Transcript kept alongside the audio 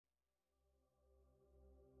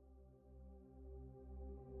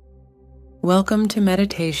Welcome to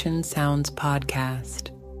Meditation Sounds Podcast.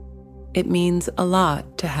 It means a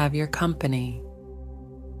lot to have your company.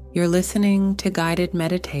 You're listening to guided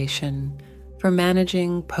meditation for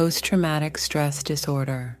managing post-traumatic stress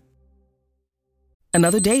disorder.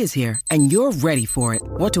 Another day is here, and you're ready for it.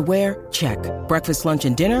 What to wear? Check. Breakfast, lunch,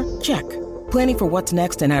 and dinner? Check. Planning for what's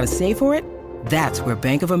next and how to save for it? That's where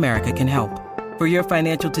Bank of America can help. For your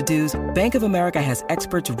financial to-dos, Bank of America has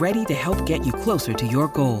experts ready to help get you closer to your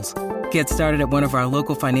goals. Get started at one of our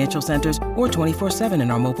local financial centers or 24/7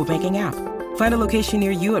 in our mobile banking app. Find a location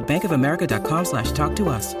near you at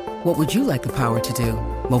bankofamerica.com/talktous. What would you like the power to do?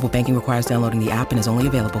 Mobile banking requires downloading the app and is only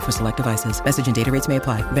available for select devices. Message and data rates may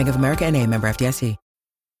apply. Bank of America N.A., member FDIC.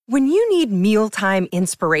 When you need mealtime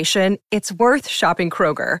inspiration, it's worth shopping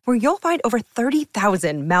Kroger, where you'll find over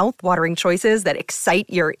 30,000 mouth-watering choices that excite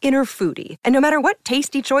your inner foodie. And no matter what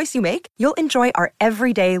tasty choice you make, you'll enjoy our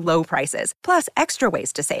everyday low prices, plus extra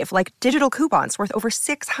ways to save, like digital coupons worth over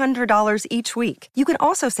 $600 each week. You can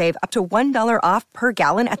also save up to $1 off per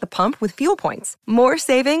gallon at the pump with fuel points. More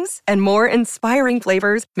savings and more inspiring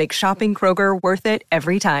flavors make shopping Kroger worth it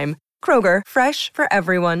every time. Kroger, fresh for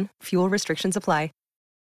everyone. Fuel restrictions apply.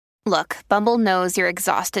 Look, Bumble knows you're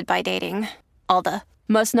exhausted by dating. All the,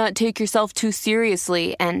 must not take yourself too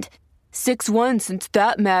seriously, and 6'1" since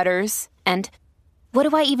that matters, and what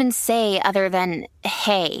do I even say other than,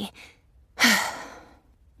 hey?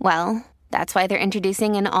 Well, that's why they're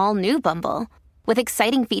introducing an all-new Bumble, with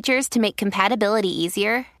exciting features to make compatibility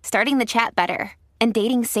easier, starting the chat better, and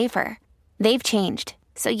dating safer. They've changed,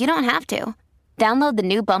 so you don't have to. Download the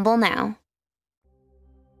new Bumble now.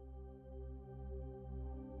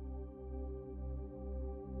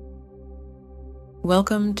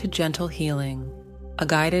 Welcome to Gentle Healing, a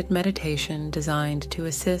guided meditation designed to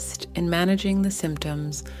assist in managing the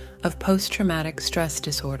symptoms of post-traumatic stress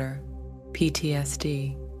disorder,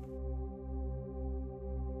 PTSD.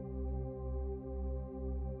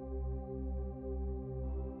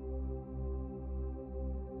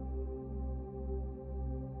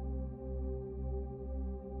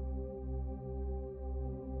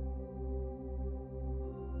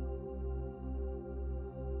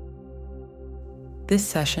 This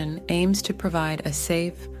session aims to provide a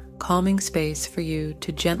safe, calming space for you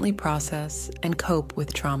to gently process and cope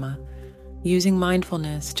with trauma, using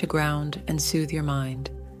mindfulness to ground and soothe your mind.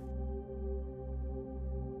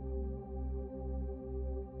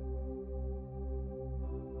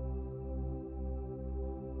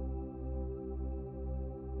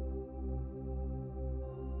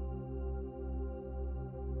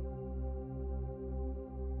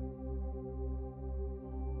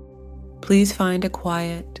 Please find a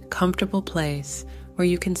quiet, comfortable place where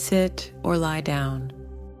you can sit or lie down.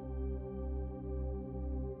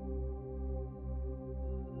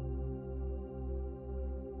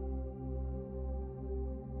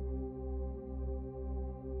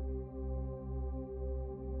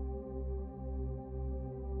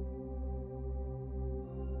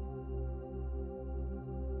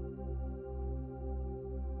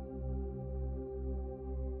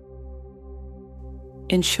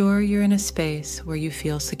 Ensure you're in a space where you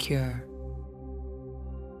feel secure.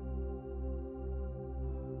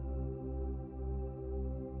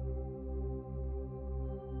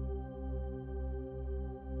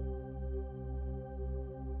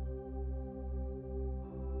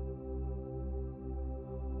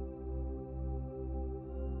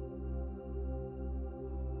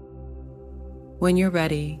 When you're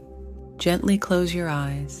ready, gently close your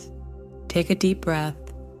eyes, take a deep breath,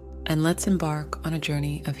 and let's embark on a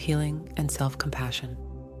journey of healing and self-compassion.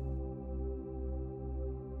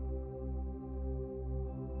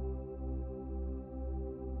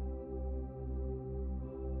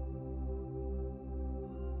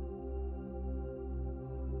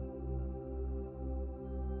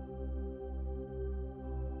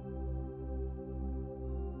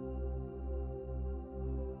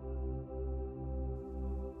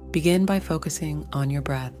 Begin by focusing on your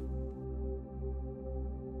breath.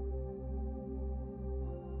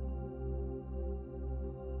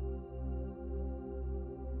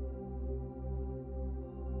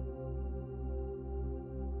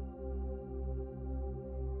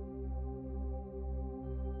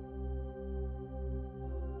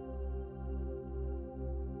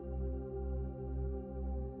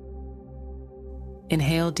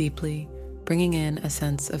 Inhale deeply, bringing in a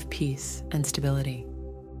sense of peace and stability.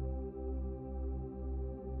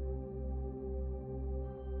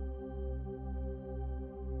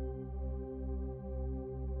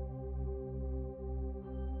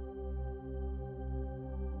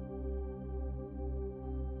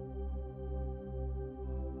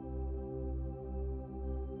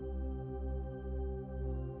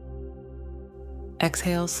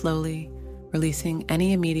 Exhale slowly, releasing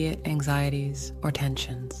any immediate anxieties or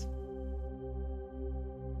tensions.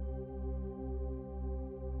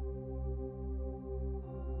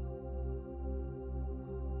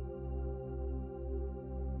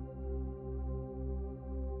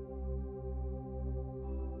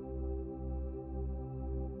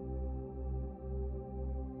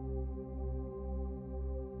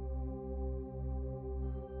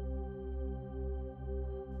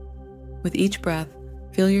 With each breath,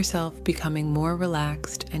 feel yourself becoming more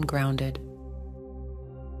relaxed and grounded.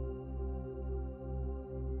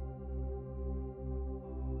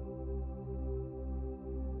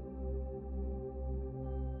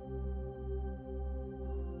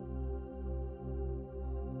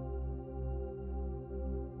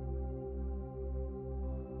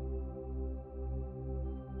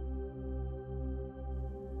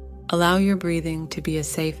 Allow your breathing to be a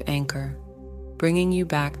safe anchor, bringing you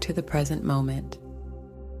back to the present moment.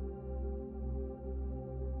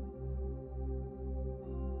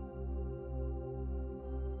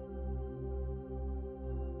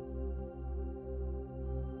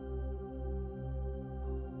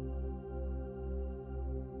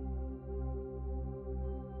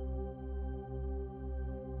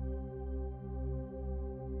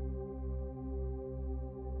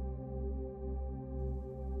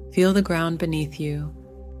 Feel the ground beneath you,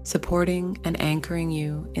 supporting and anchoring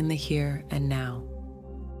you in the here and now.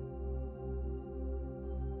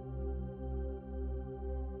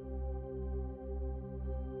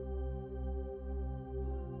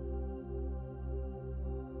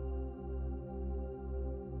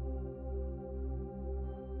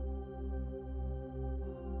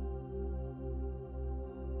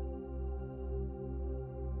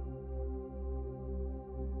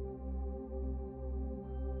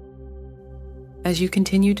 As you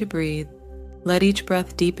continue to breathe, let each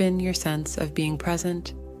breath deepen your sense of being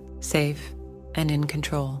present, safe, and in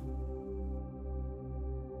control.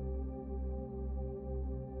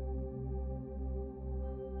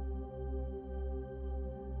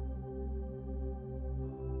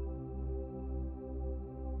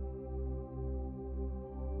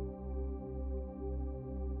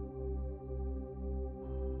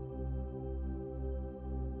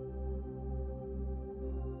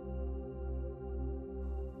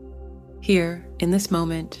 Here, in this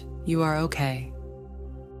moment, you are okay.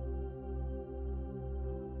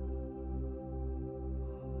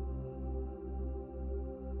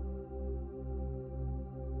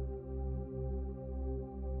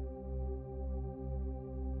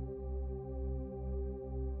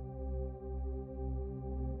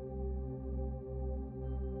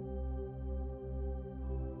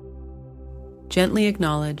 Gently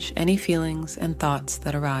acknowledge any feelings and thoughts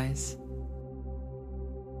that arise.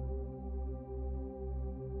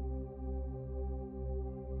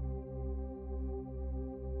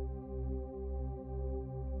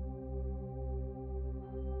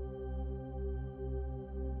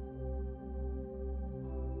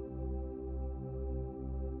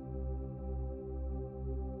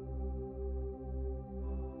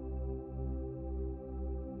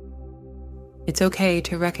 It's okay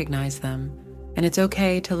to recognize them, and it's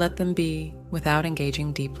okay to let them be without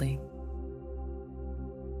engaging deeply.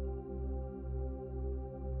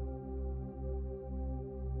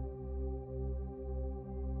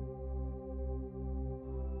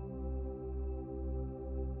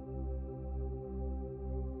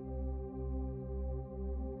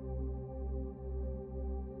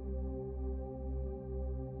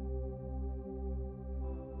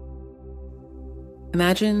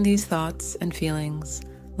 Imagine these thoughts and feelings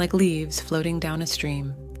like leaves floating down a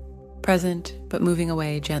stream, present but moving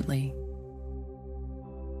away gently.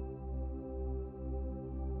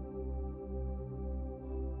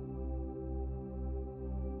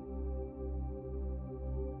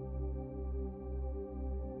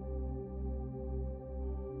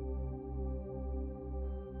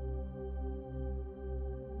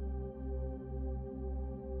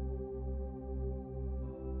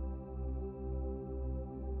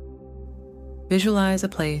 Visualize a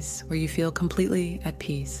place where you feel completely at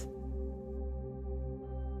peace.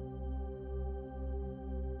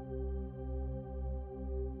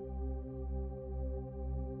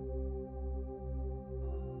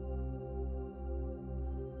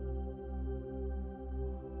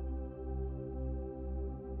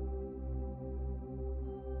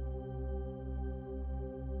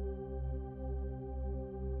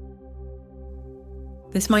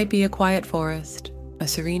 This might be a quiet forest, a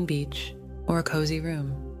serene beach, or a cozy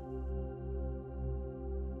room.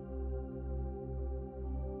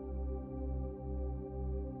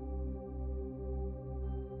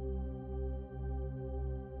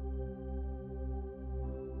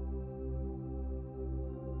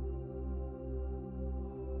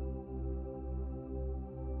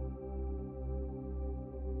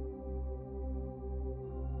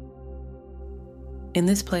 In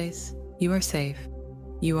this place, you are safe,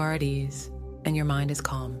 you are at ease, and your mind is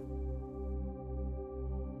calm.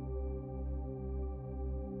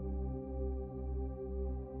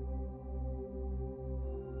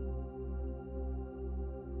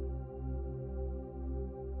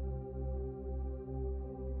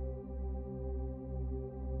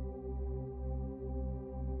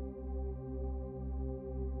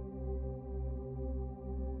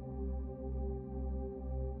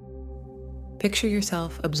 Picture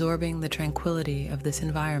yourself absorbing the tranquility of this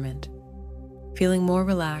environment, feeling more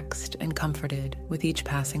relaxed and comforted with each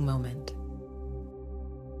passing moment.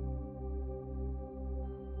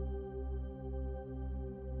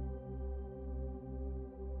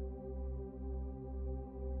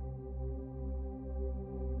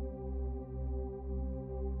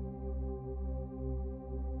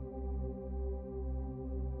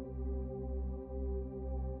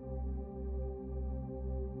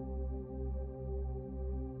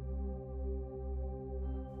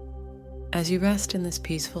 As you rest in this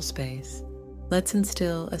peaceful space, let's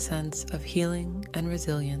instill a sense of healing and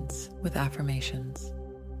resilience with affirmations.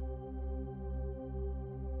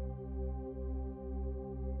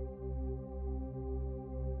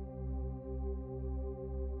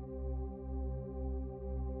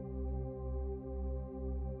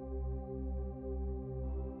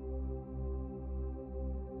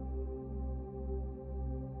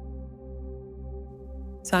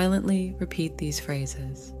 Silently repeat these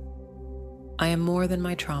phrases. I am more than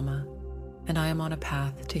my trauma, and I am on a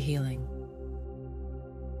path to healing.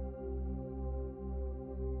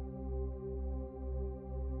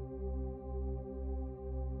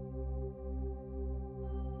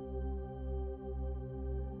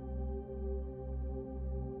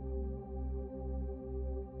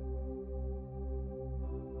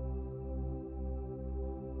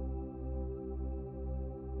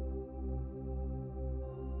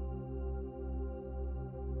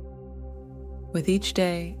 With each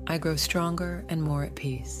day, I grow stronger and more at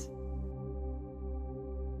peace.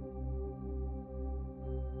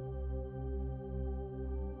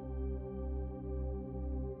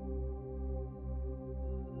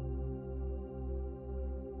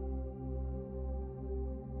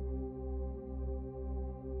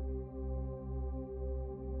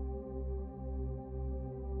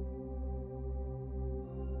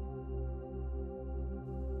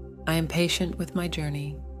 I am patient with my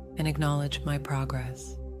journey and acknowledge my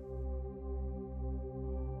progress.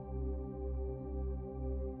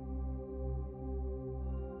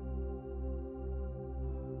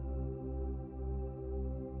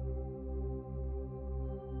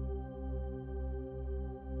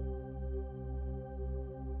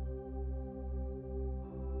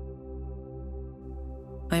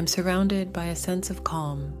 I am surrounded by a sense of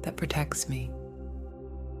calm that protects me.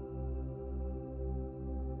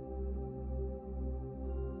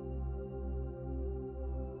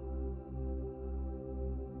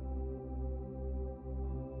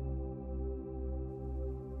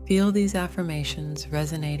 Feel these affirmations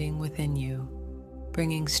resonating within you,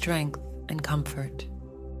 bringing strength and comfort.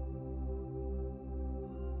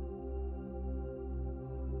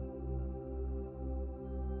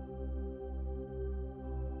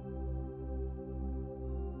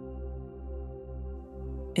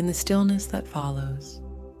 In the stillness that follows,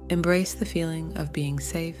 embrace the feeling of being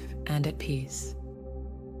safe and at peace.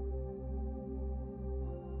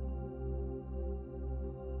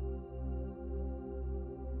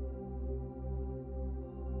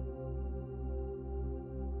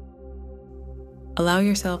 Allow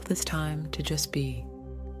yourself this time to just be,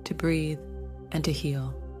 to breathe, and to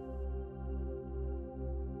heal.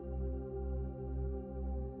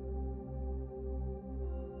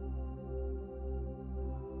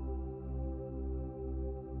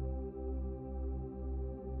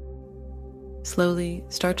 Slowly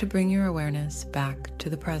start to bring your awareness back to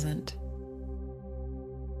the present.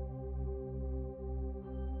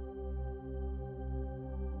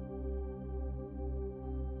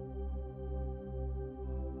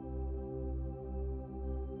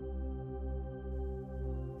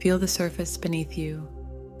 Feel the surface beneath you,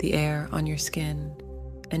 the air on your skin,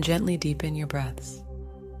 and gently deepen your breaths.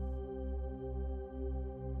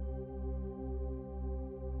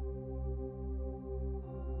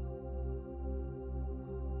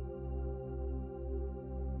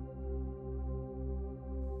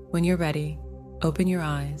 When you're ready, open your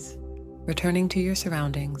eyes, returning to your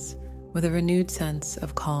surroundings with a renewed sense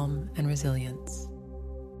of calm and resilience.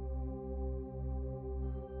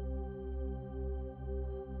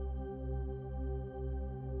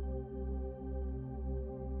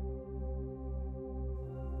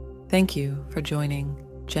 Thank you for joining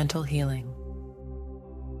Gentle Healing.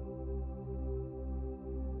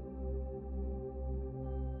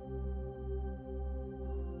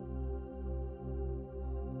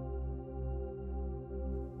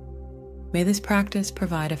 May this practice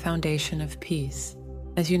provide a foundation of peace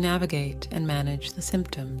as you navigate and manage the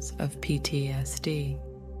symptoms of PTSD.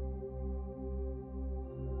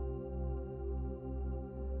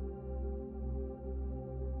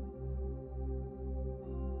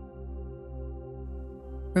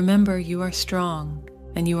 Remember, you are strong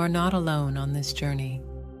and you are not alone on this journey.